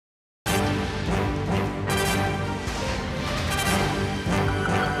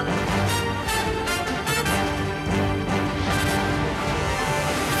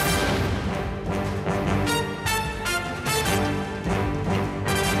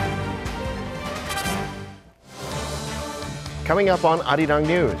Coming up on Arirang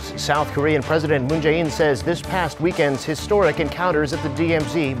News, South Korean President Moon Jae-in says this past weekend's historic encounters at the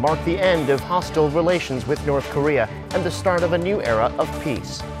DMZ mark the end of hostile relations with North Korea and the start of a new era of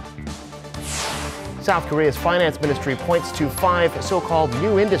peace. South Korea's finance ministry points to 5 so-called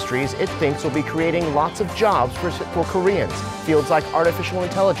new industries it thinks will be creating lots of jobs for Koreans. Fields like artificial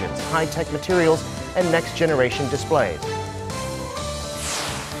intelligence, high-tech materials, and next-generation displays.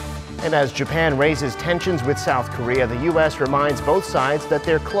 And as Japan raises tensions with South Korea, the U.S. reminds both sides that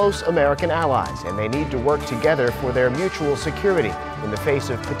they're close American allies and they need to work together for their mutual security in the face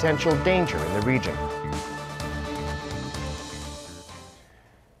of potential danger in the region.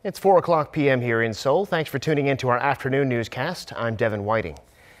 It's 4:00 p.m. here in Seoul. Thanks for tuning in to our afternoon newscast. I'm Devin Whiting.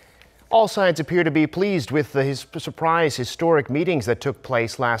 All sides appear to be pleased with the surprise historic meetings that took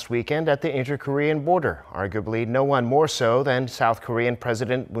place last weekend at the inter-Korean border. Arguably, no one more so than South Korean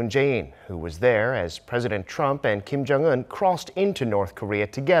President Moon Jae-in, who was there as President Trump and Kim Jong-un crossed into North Korea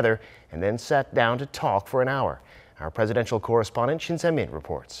together and then sat down to talk for an hour. Our presidential correspondent Shin Se-min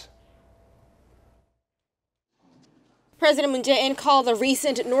reports. President Moon Jae-in called the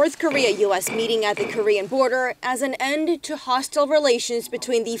recent North Korea-U.S. meeting at the Korean border as an end to hostile relations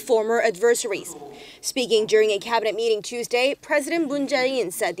between the former adversaries. Speaking during a cabinet meeting Tuesday, President Moon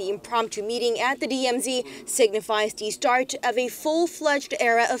Jae-in said the impromptu meeting at the DMZ signifies the start of a full-fledged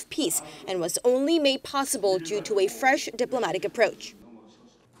era of peace and was only made possible due to a fresh diplomatic approach.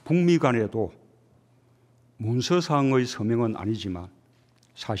 북미 간에도 문서상의 서명은 아니지만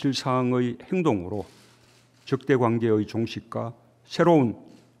사실상의 행동으로 적대 관계의 종식과 새로운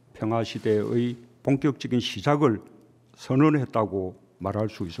평화 시대의 본격적인 시작을 선언했다고 말할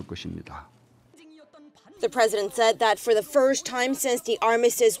수 있을 것입니다. The president said that for the first time since the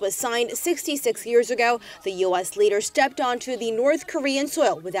armistice was signed 66 years ago, the U.S. leader stepped onto the North Korean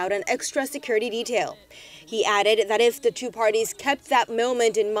soil without an extra security detail. He added that if the two parties kept that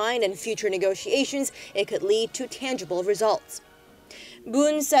moment in mind in future negotiations, it could lead to tangible results.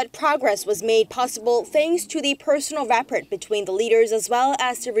 Moon said progress was made possible thanks to the personal rapport between the leaders as well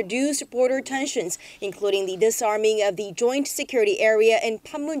as to reduce border tensions, including the disarming of the joint security area in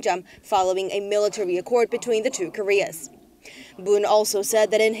Panmunjom following a military accord between the two Koreas. Moon also said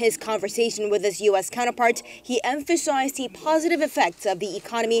that in his conversation with his U.S. counterpart, he emphasized the positive effects of the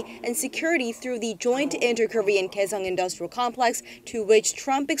economy and security through the joint inter-Korean Kaesong industrial complex, to which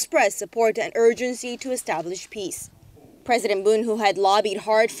Trump expressed support and urgency to establish peace. President Moon, who had lobbied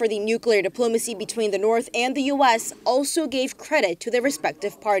hard for the nuclear diplomacy between the North and the U.S., also gave credit to their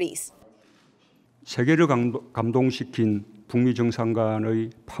respective parties. 세계를 감동시킨 북미 정상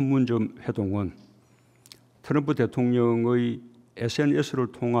간의 판문점 회동은 트럼프 대통령의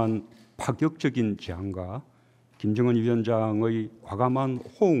SNS를 통한 파격적인 제안과 김정은 위원장의 과감한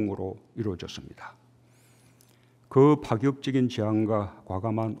호응으로 이루어졌습니다. 그 파격적인 제안과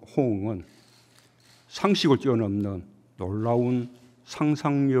과감한 호응은 상식을 뛰어넘는 놀라운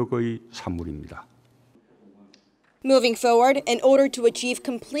상상력의 산물입니다. Moving forward, in order to achieve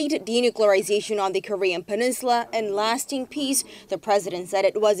complete denuclearization on the Korean peninsula and lasting peace, the president said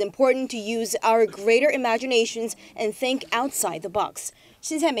it was important to use our greater imaginations and think outside the box.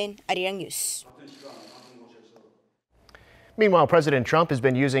 Shin Se-min, Arirang News. Meanwhile, President Trump has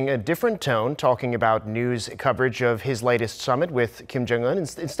been using a different tone, talking about news coverage of his latest summit with Kim Jong-un.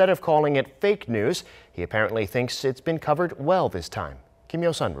 Instead of calling it fake news, he apparently thinks it's been covered well this time. Kim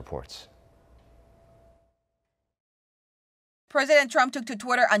Yo-sun reports. President Trump took to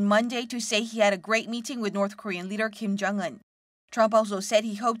Twitter on Monday to say he had a great meeting with North Korean leader Kim Jong-un. Trump also said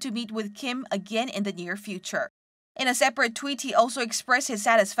he hoped to meet with Kim again in the near future. In a separate tweet, he also expressed his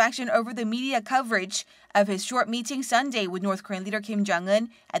satisfaction over the media coverage of his short meeting Sunday with North Korean leader Kim Jong-un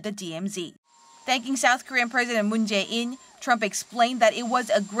at the DMZ. Thanking South Korean President Moon Jae-in, Trump explained that it was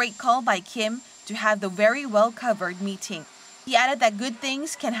a great call by Kim to have the very well-covered meeting. He added that good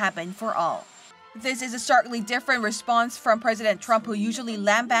things can happen for all. This is a starkly different response from President Trump, who usually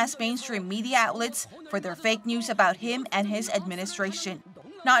lambasts mainstream media outlets for their fake news about him and his administration.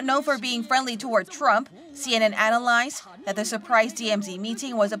 Not known for being friendly toward Trump, CNN analyzed that the surprise DMZ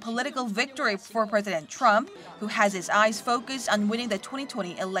meeting was a political victory for President Trump, who has his eyes focused on winning the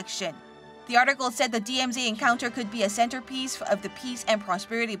 2020 election. The article said the DMZ encounter could be a centerpiece of the peace and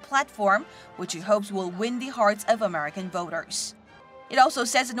prosperity platform, which it hopes will win the hearts of American voters. It also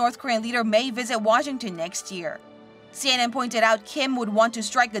says the North Korean leader may visit Washington next year. CNN pointed out Kim would want to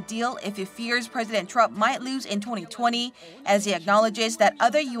strike a deal if he fears President Trump might lose in 2020, as he acknowledges that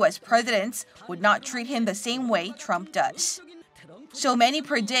other U.S. presidents would not treat him the same way Trump does. So many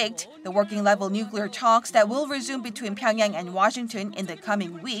predict the working-level nuclear talks that will resume between Pyongyang and Washington in the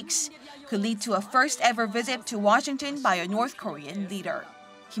coming weeks could lead to a first-ever visit to Washington by a North Korean leader.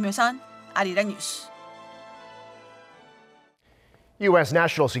 Kim Hyo-sun, Arirang News. U.S.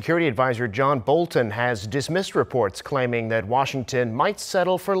 National Security Advisor John Bolton has dismissed reports claiming that Washington might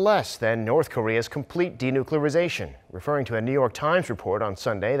settle for less than North Korea's complete denuclearization, referring to a New York Times report on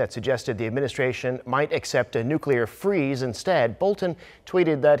Sunday that suggested the administration might accept a nuclear freeze instead. Bolton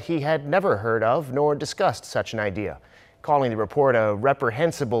tweeted that he had never heard of nor discussed such an idea, calling the report a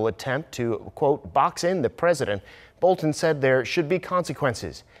reprehensible attempt to, quote, box in the president. Bolton said there should be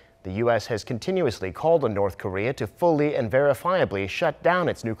consequences. The U.S. has continuously called on North Korea to fully and verifiably shut down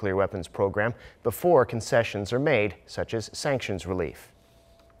its nuclear weapons program before concessions are made, such as sanctions relief.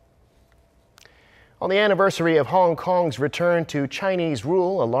 On the anniversary of Hong Kong's return to Chinese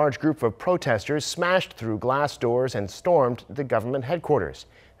rule, a large group of protesters smashed through glass doors and stormed the government headquarters.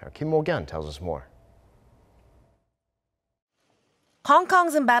 Now, Kim Jong-un tells us more. Hong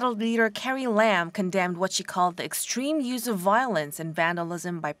Kong's embattled leader Carrie Lam condemned what she called the extreme use of violence and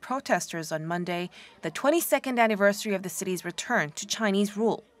vandalism by protesters on Monday, the 22nd anniversary of the city's return to Chinese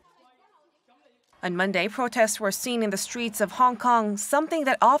rule. On Monday, protests were seen in the streets of Hong Kong, something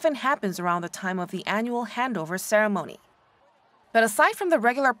that often happens around the time of the annual handover ceremony. But aside from the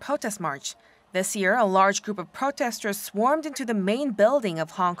regular protest march, this year, a large group of protesters swarmed into the main building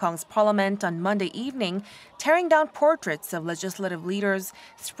of Hong Kong's parliament on Monday evening, tearing down portraits of legislative leaders,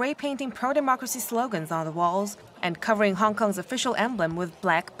 spray-painting pro-democracy slogans on the walls, and covering Hong Kong's official emblem with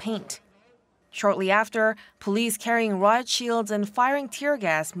black paint. Shortly after, police carrying riot shields and firing tear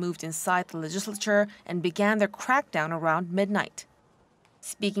gas moved inside the legislature and began their crackdown around midnight.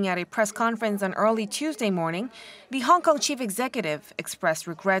 Speaking at a press conference on early Tuesday morning, the Hong Kong chief executive expressed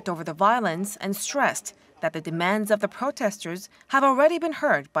regret over the violence and stressed that the demands of the protesters have already been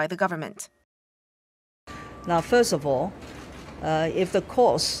heard by the government. Now, first of all, if the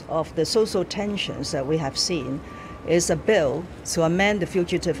cause of the social tensions that we have seen is a bill to amend the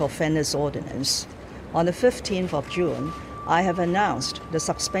Fugitive Offenders Ordinance, on the 15th of June, I have announced the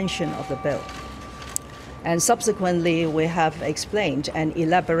suspension of the bill. And subsequently, we have explained and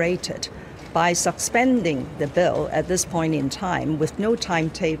elaborated by suspending the bill at this point in time with no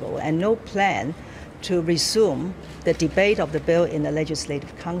timetable and no plan to resume the debate of the bill in the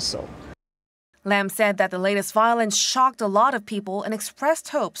Legislative Council. Lam said that the latest violence shocked a lot of people and expressed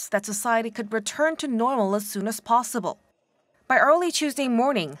hopes that society could return to normal as soon as possible. By early Tuesday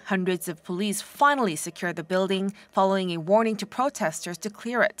morning, hundreds of police finally secured the building following a warning to protesters to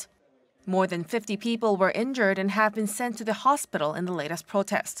clear it. More than 50 people were injured and have been sent to the hospital in the latest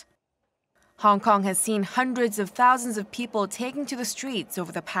protest. Hong Kong has seen hundreds of thousands of people taking to the streets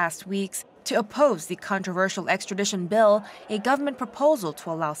over the past weeks to oppose the controversial extradition bill, a government proposal to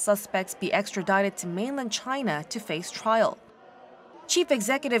allow suspects be extradited to mainland China to face trial. Chief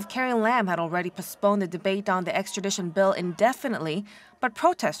Executive Carrie Lam had already postponed the debate on the extradition bill indefinitely, but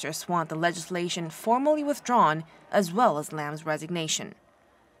protesters want the legislation formally withdrawn as well as Lam's resignation.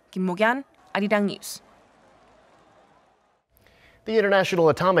 Kim Hyo-sun, Arirang News. The International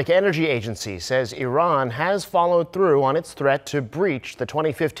Atomic Energy Agency says Iran has followed through on its threat to breach the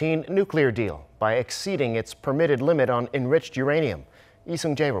 2015 nuclear deal by exceeding its permitted limit on enriched uranium. Lee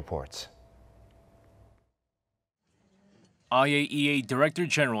Seung-jae reports. IAEA Director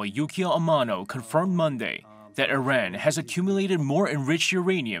General Yukio Amano confirmed Monday that Iran has accumulated more enriched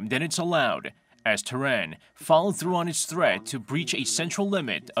uranium than it's allowed, as Tehran followed through on its threat to breach a central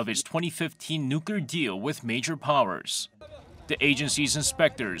limit of its 2015 nuclear deal with major powers. The agency's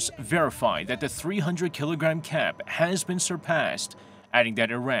inspectors verified that the 300-kilogram cap has been surpassed, adding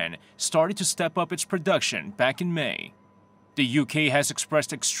that Iran started to step up its production back in May. The UK has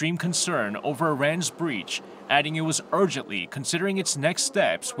expressed extreme concern over Iran's breach, adding it was urgently considering its next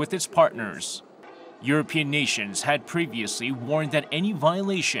steps with its partners. European nations had previously warned that any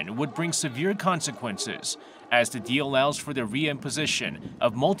violation would bring severe consequences, as the deal allows for the reimposition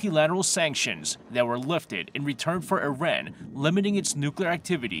of multilateral sanctions that were lifted in return for Iran limiting its nuclear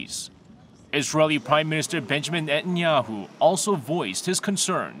activities. Israeli Prime Minister Benjamin Netanyahu also voiced his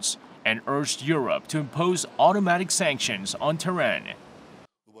concerns and urged Europe to impose automatic sanctions on Tehran.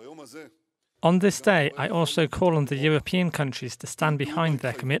 On this day, I also call on the European countries to stand behind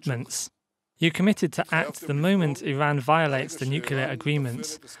their commitments. You committed to act the moment Iran violates the nuclear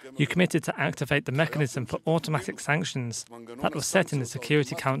agreements. You committed to activate the mechanism for automatic sanctions that was set in the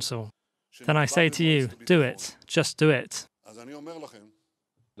Security Council. Then I say to you, do it. Just do it.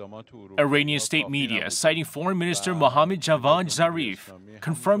 Iranian state media, citing Foreign Minister Mohammad Javad Zarif,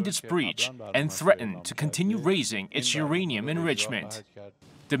 confirmed its breach and threatened to continue raising its uranium enrichment.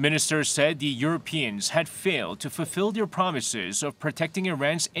 The minister said the Europeans had failed to fulfill their promises of protecting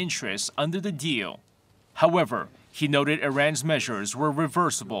Iran's interests under the deal. However, he noted Iran's measures were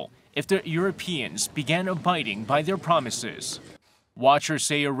reversible if the Europeans began abiding by their promises. Watchers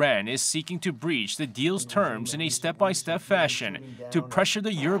say Iran is seeking to breach the deal's terms in a step-by-step fashion to pressure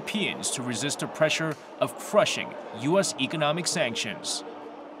the Europeans to resist the pressure of crushing U.S. economic sanctions.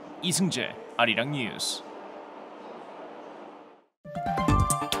 Lee Seung-jae, Arirang News.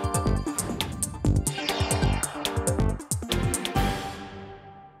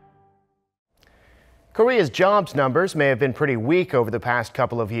 Korea's jobs numbers may have been pretty weak over the past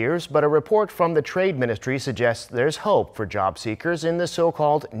couple of years, but a report from the Trade Ministry suggests there's hope for job seekers in the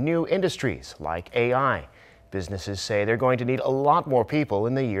so-called new industries, like AI. Businesses say they're going to need a lot more people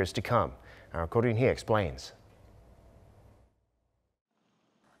in the years to come. Our Ko Ryun-hee explains.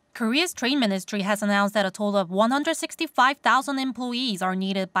 Korea's Trade Ministry has announced that a total of 165,000 employees are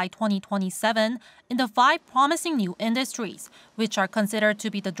needed by 2027 in the 5 promising new industries, which are considered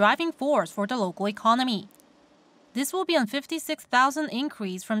to be the driving force for the local economy. This will be a 56,000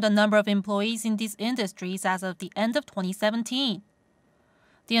 increase from the number of employees in these industries as of the end of 2017.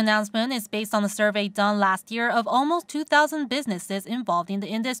 The announcement is based on a survey done last year of almost 2,000 businesses involved in the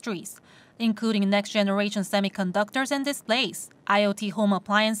industries, including next-generation semiconductors and displays, IoT home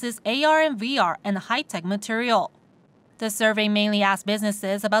appliances, AR and VR, and high-tech material. The survey mainly asked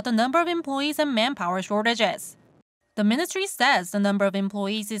businesses about the number of employees and manpower shortages. The ministry says the number of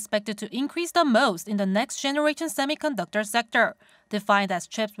employees is expected to increase the most in the next-generation semiconductor sector, defined as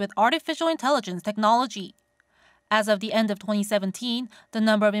chips with artificial intelligence technology. As of the end of 2017, the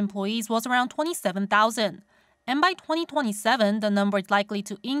number of employees was around 27,000. And by 2027, the number is likely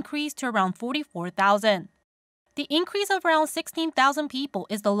to increase to around 44,000. The increase of around 16,000 people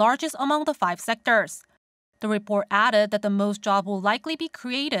is the largest among the 5 sectors. The report added that the most jobs will likely be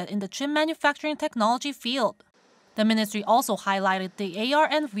created in the chip manufacturing technology field. The ministry also highlighted the AR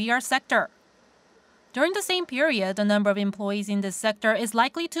and VR sector. During the same period, the number of employees in this sector is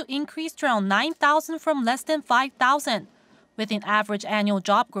likely to increase to around 9,000 from less than 5,000, with an average annual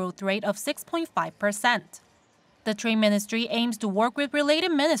job growth rate of 6.5%. The Trade Ministry aims to work with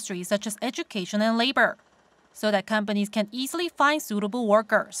related ministries such as Education and Labor, so that companies can easily find suitable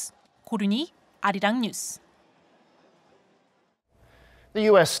workers. Ko Ryun-hee, Arirang News. The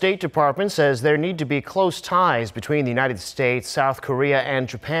U.S. State Department says there need to be close ties between the United States, South Korea, and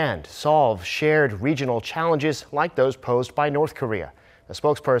Japan to solve shared regional challenges like those posed by North Korea. A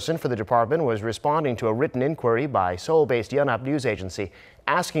spokesperson for the department was responding to a written inquiry by Seoul-based Yonhap News Agency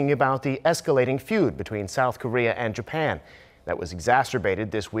asking about the escalating feud between South Korea and Japan that was exacerbated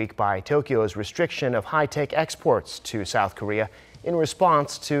this week by Tokyo's restriction of high-tech exports to South Korea in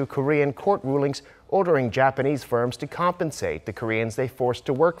response to Korean court rulings ordering Japanese firms to compensate the Koreans they forced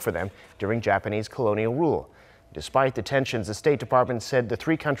to work for them during Japanese colonial rule. Despite the tensions, the State Department said the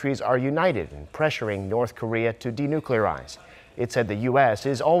 3 countries are united in pressuring North Korea to denuclearize. It said the U.S.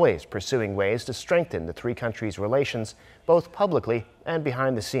 is always pursuing ways to strengthen the 3 countries' relations, both publicly and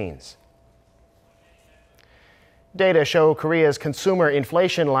behind the scenes. Data show Korea's consumer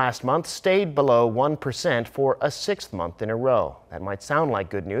inflation last month stayed below 1% for a 6th month in a row. That might sound like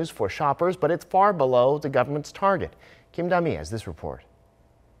good news for shoppers, but it's far below the government's target. Kim Da-mi has this report.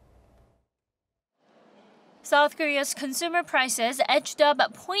 South Korea's consumer prices edged up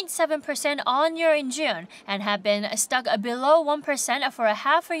 0.7% on-year in June and have been stuck below 1% for a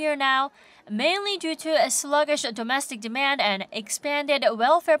half a year now, mainly due to a sluggish domestic demand and expanded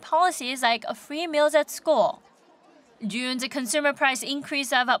welfare policies like free meals at school. June's consumer price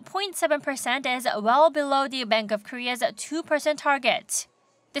increase of 0.7% is well below the Bank of Korea's 2% target.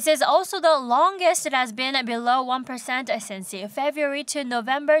 This is also the longest it has been below 1% since the February to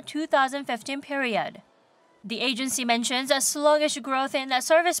November 2015 period. The agency mentions a sluggish growth in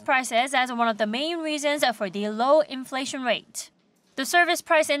service prices as one of the main reasons for the low inflation rate. The service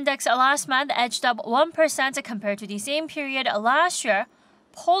price index last month edged up 1% compared to the same period last year,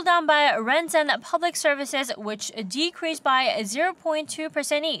 pulled down by rents and public services, which decreased by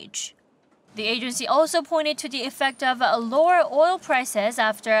 0.2% each. The agency also pointed to the effect of lower oil prices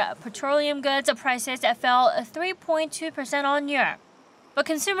after petroleum goods prices fell 3.2% on year. But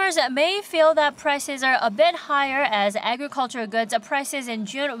consumers may feel that prices are a bit higher as agricultural goods prices in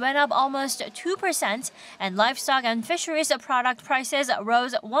June went up almost 2% and livestock and fisheries product prices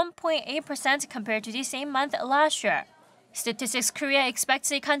rose 1.8% compared to the same month last year. Statistics Korea expects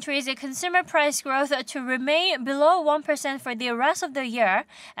the country's consumer price growth to remain below 1% for the rest of the year,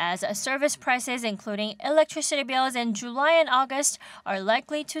 as service prices, including electricity bills in July and August, are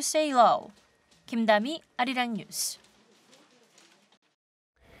likely to stay low. Kim Dami, Arirang News.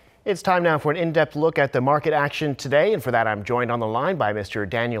 It's time now for an in-depth look at the market action today, and for that I'm joined on the line by Mr.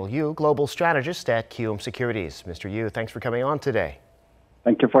 Daniel Yu, Global Strategist at QM Securities. Mr. Yu, thanks for coming on today.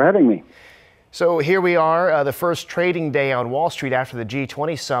 Thank you for having me. So here we are, the first trading day on Wall Street after the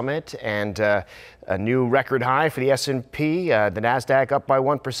G20 summit, and a new record high for the S&P, the Nasdaq up by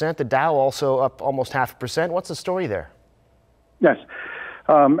 1%, the Dow also up almost 0.5%. What's the story there? Yes,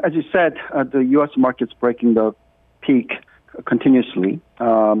 as you said, the U.S. market's breaking the peak continuously.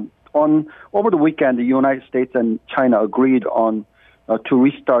 Over the weekend, the United States and China agreed on to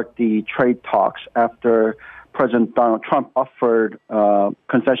restart the trade talks after President Donald Trump offered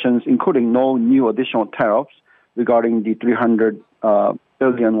concessions, including no new additional tariffs regarding the 300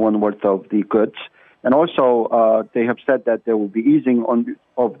 billion won worth of the goods. And also, they have said that there will be easing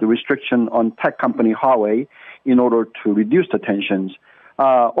of the restriction on tech company Huawei in order to reduce the tensions.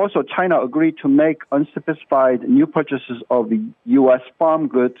 Also, China agreed to make unspecified new purchases of the U.S. farm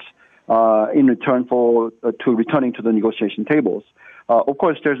goods in return to returning to the negotiation tables. Of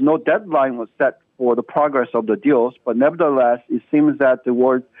course, there's no deadline was set for the progress of the deals, but nevertheless, it seems that the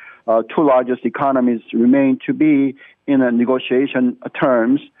world's two largest economies remain to be in a negotiation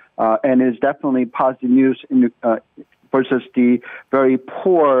terms, and is definitely positive news versus the very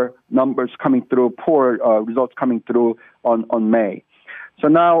poor numbers coming through, poor results coming through on May. So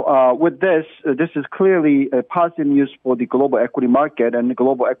now, with this is clearly a positive news for the global equity market, and the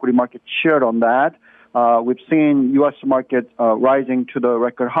global equity market shared on that. We've seen U.S. market rising to the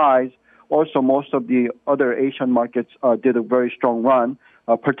record highs. Also, most of the other Asian markets did a very strong run.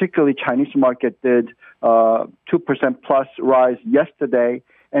 Particularly, Chinese market did 2% plus rise yesterday,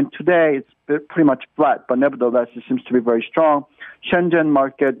 and today it's pretty much flat. But nevertheless, it seems to be very strong. Shenzhen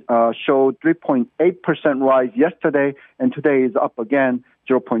market showed 3.8% rise yesterday, and today is up again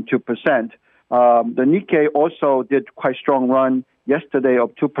 0.2%. The Nikkei also did quite strong run yesterday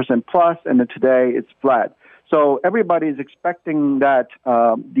of 2% plus, and then today it's flat. So everybody is expecting that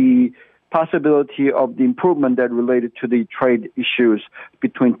the possibility of the improvement that related to the trade issues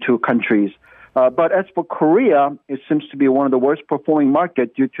between two countries. But as for Korea, it seems to be one of the worst performing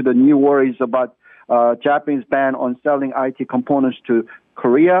markets due to the new worries about Japanese ban on selling IT components to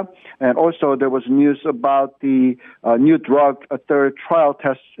Korea. And also there was news about the new drug, a third trial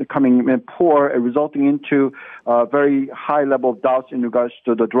test coming in poor, resulting into very high level of doubts in regards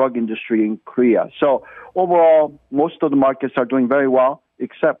to the drug industry in Korea. So overall, most of the markets are doing very well,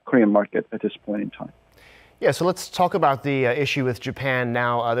 except Korean market at this point in time. Yeah, so let's talk about the issue with Japan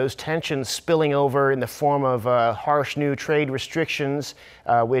now. Those tensions spilling over in the form of harsh new trade restrictions,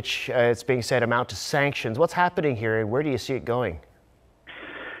 which it's being said amount to sanctions. What's happening here, and where do you see it going?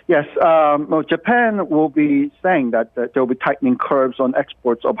 Yes, Japan will be saying that there will be tightening curbs on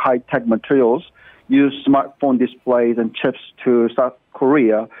exports of high-tech materials, used smartphone displays and chips to South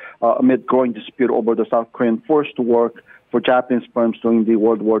Korea amid growing dispute over the South Korean forced work for Japanese firms during the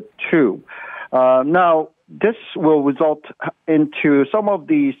World War II. Now, this will result into some of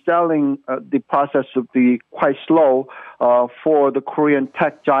the selling, the process will be quite slow for the Korean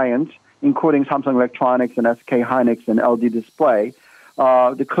tech giants, including Samsung Electronics and SK Hynix and LG Display.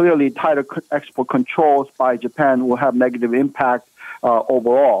 The clearly tighter export controls by Japan will have negative impact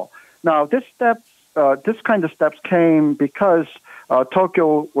overall. Now, this kind of steps came because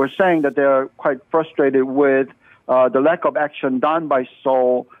Tokyo were saying that they're quite frustrated with the lack of action done by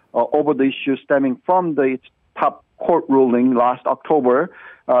Seoul over the issue stemming from the top court ruling last October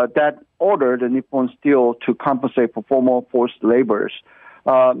that ordered the Nippon Steel to compensate for former forced laborers.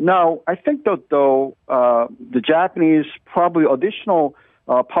 Now, I think that though the Japanese probably additional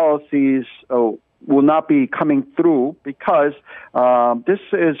policies will not be coming through because this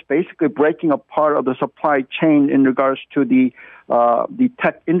is basically breaking apart of the supply chain in regards to the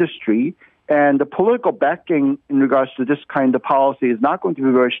tech industry. And the political backing in regards to this kind of policy is not going to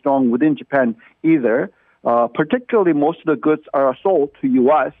be very strong within Japan either. Particularly, most of the goods are sold to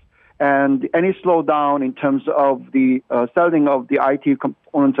U.S., and any slowdown in terms of the selling of the IT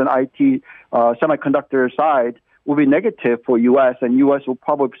components and IT semiconductor side will be negative for U.S., and U.S. will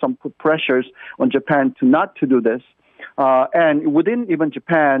probably put pressures on Japan not to do this. And within even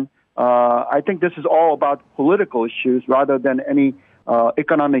Japan, I think this is all about political issues rather than any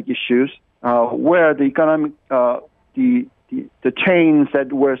economic issues. Where the economic, the chains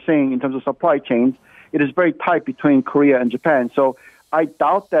that we're seeing in terms of supply chains, it is very tight between Korea and Japan. So I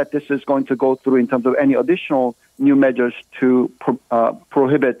doubt that this is going to go through in terms of any additional new measures to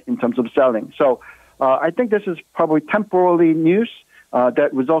prohibit in terms of selling. So I think this is probably temporary news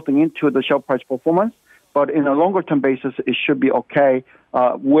that resulting into the share price performance. But in a longer-term basis, it should be okay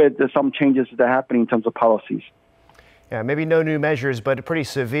with some changes that are happening in terms of policies. Yeah, maybe no new measures, but pretty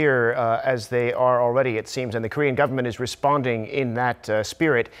severe as they are already, it seems. And the Korean government is responding in that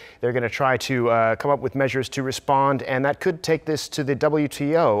spirit. They're going to try to come up with measures to respond, and that could take this to the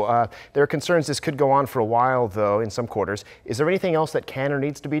WTO. There are concerns this could go on for a while, though, in some quarters. Is there anything else that can or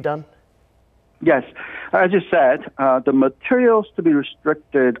needs to be done? Yes. As you said, the materials to be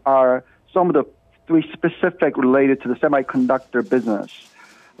restricted are some of the three specific related to the semiconductor business.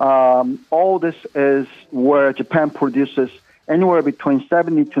 All this is where Japan produces anywhere between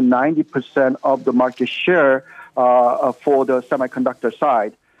 70 to 90% of the market share for the semiconductor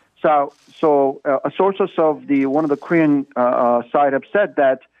side. So sources of one of the Korean side have said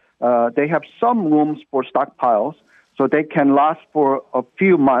that they have some rooms for stockpiles, so they can last for a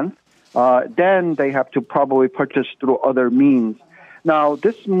few months. Then they have to probably purchase through other means. Now,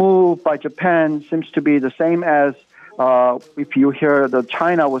 this move by Japan seems to be the same as if you hear that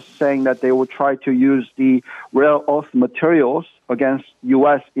China was saying that they will try to use the rare earth materials against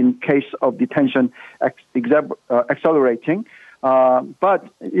U.S. in case of the tension accelerating. But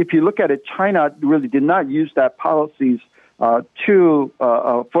if you look at it, China really did not use that policies too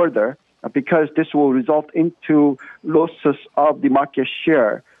further because this will result into losses of the market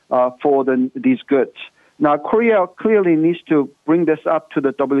share for these goods. Now, Korea clearly needs to bring this up to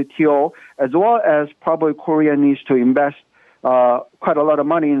the WTO, as well as probably Korea needs to invest quite a lot of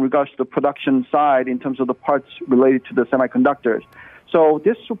money in regards to the production side in terms of the parts related to the semiconductors. So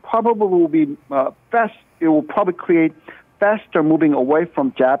this will be fast. It will probably create faster moving away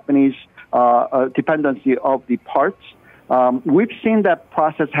from Japanese dependency of the parts. We've seen that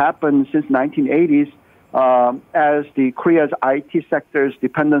process happen since 1980s. As the Korea's IT sector's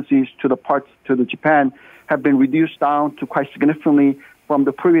dependencies to the parts to the Japan have been reduced down to quite significantly from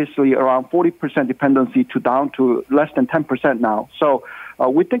the previously around 40% dependency to down to less than 10% now. So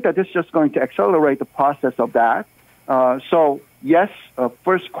we think that this is just going to accelerate the process of that. So yes,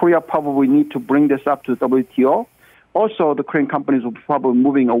 first Korea probably need to bring this up to the WTO. Also, the Korean companies will be probably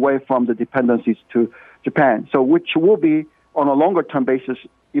moving away from the dependencies to Japan. So which will be on a longer term basis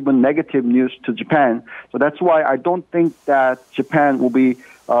even negative news to Japan. So that's why I don't think that Japan will be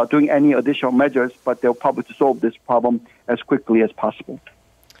doing any additional measures, but they'll probably solve this problem as quickly as possible.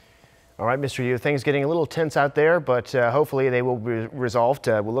 All right, Mr. Yu, things getting a little tense out there, but hopefully they will be resolved.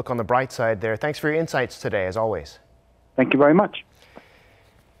 We'll look on the bright side there. Thanks for your insights today, as always. Thank you very much.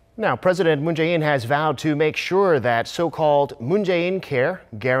 Now, President Moon Jae-in has vowed to make sure that so-called Moon Jae-in Care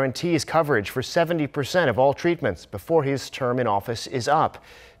guarantees coverage for 70% of all treatments before his term in office is up.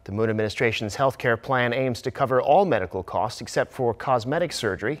 The Moon administration's healthcare plan aims to cover all medical costs except for cosmetic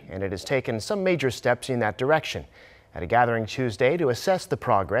surgery, and it has taken some major steps in that direction. At a gathering Tuesday to assess the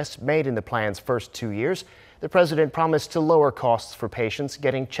progress made in the plan's first 2 years, the president promised to lower costs for patients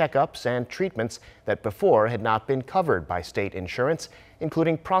getting checkups and treatments that before had not been covered by state insurance,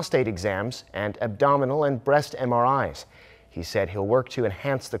 including prostate exams and abdominal and breast MRIs. He said he'll work to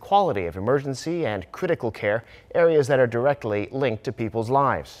enhance the quality of emergency and critical care, areas that are directly linked to people's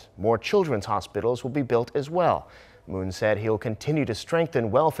lives. More children's hospitals will be built as well. Moon said he'll continue to strengthen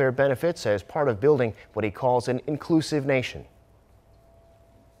welfare benefits as part of building what he calls an inclusive nation.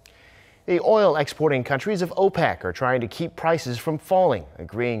 The oil exporting countries of OPEC are trying to keep prices from falling,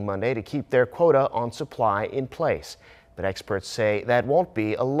 agreeing Monday to keep their quota on supply in place. But experts say that won't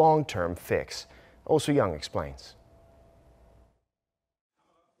be a long-term fix. Oh Soo-young explains.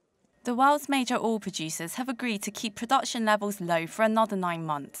 The world's major oil producers have agreed to keep production levels low for another 9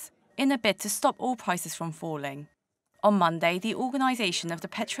 months, in a bid to stop oil prices from falling. On Monday, the Organisation of the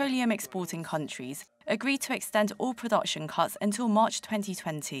Petroleum Exporting Countries agreed to extend oil production cuts until March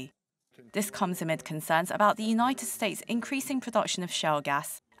 2020. This comes amid concerns about the United States increasing production of shale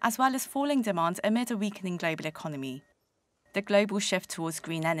gas, as well as falling demand amid a weakening global economy. The global shift towards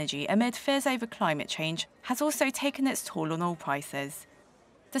green energy amid fears over climate change has also taken its toll on oil prices.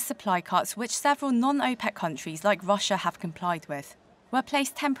 The supply cuts, which several non-OPEC countries like Russia have complied with, were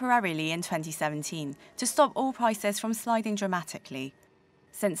placed temporarily in 2017 to stop oil prices from sliding dramatically.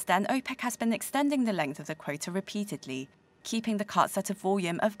 Since then, OPEC has been extending the length of the quota repeatedly, keeping the cuts at a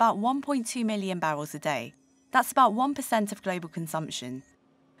volume of about 1.2 million barrels a day. That's about 1% of global consumption.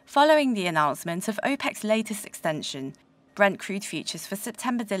 Following the announcement of OPEC's latest extension, Brent crude futures for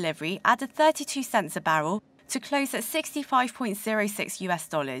September delivery added 32 cents a barrel to close at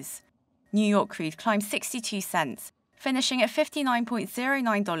 $65.06. New York crude climbed 62 cents, finishing at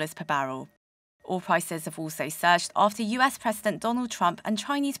 $59.09 per barrel. Oil prices have also surged after US President Donald Trump and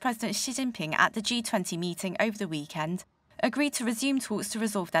Chinese President Xi Jinping at the G20 meeting over the weekend agreed to resume talks to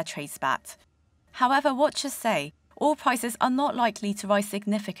resolve their trade spat. However, watchers say oil prices are not likely to rise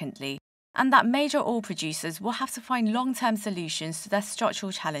significantly, and that major oil producers will have to find long-term solutions to their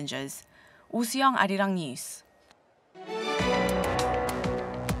structural challenges. Usuyang, Arirang News.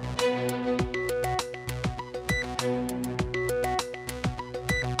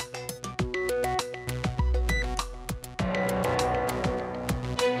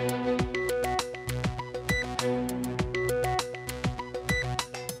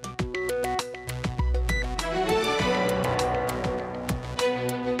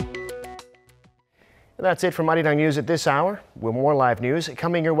 That's it from Arirang News at this hour. With more live news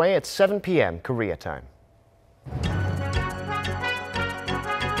coming your way at 7 p.m. Korea time.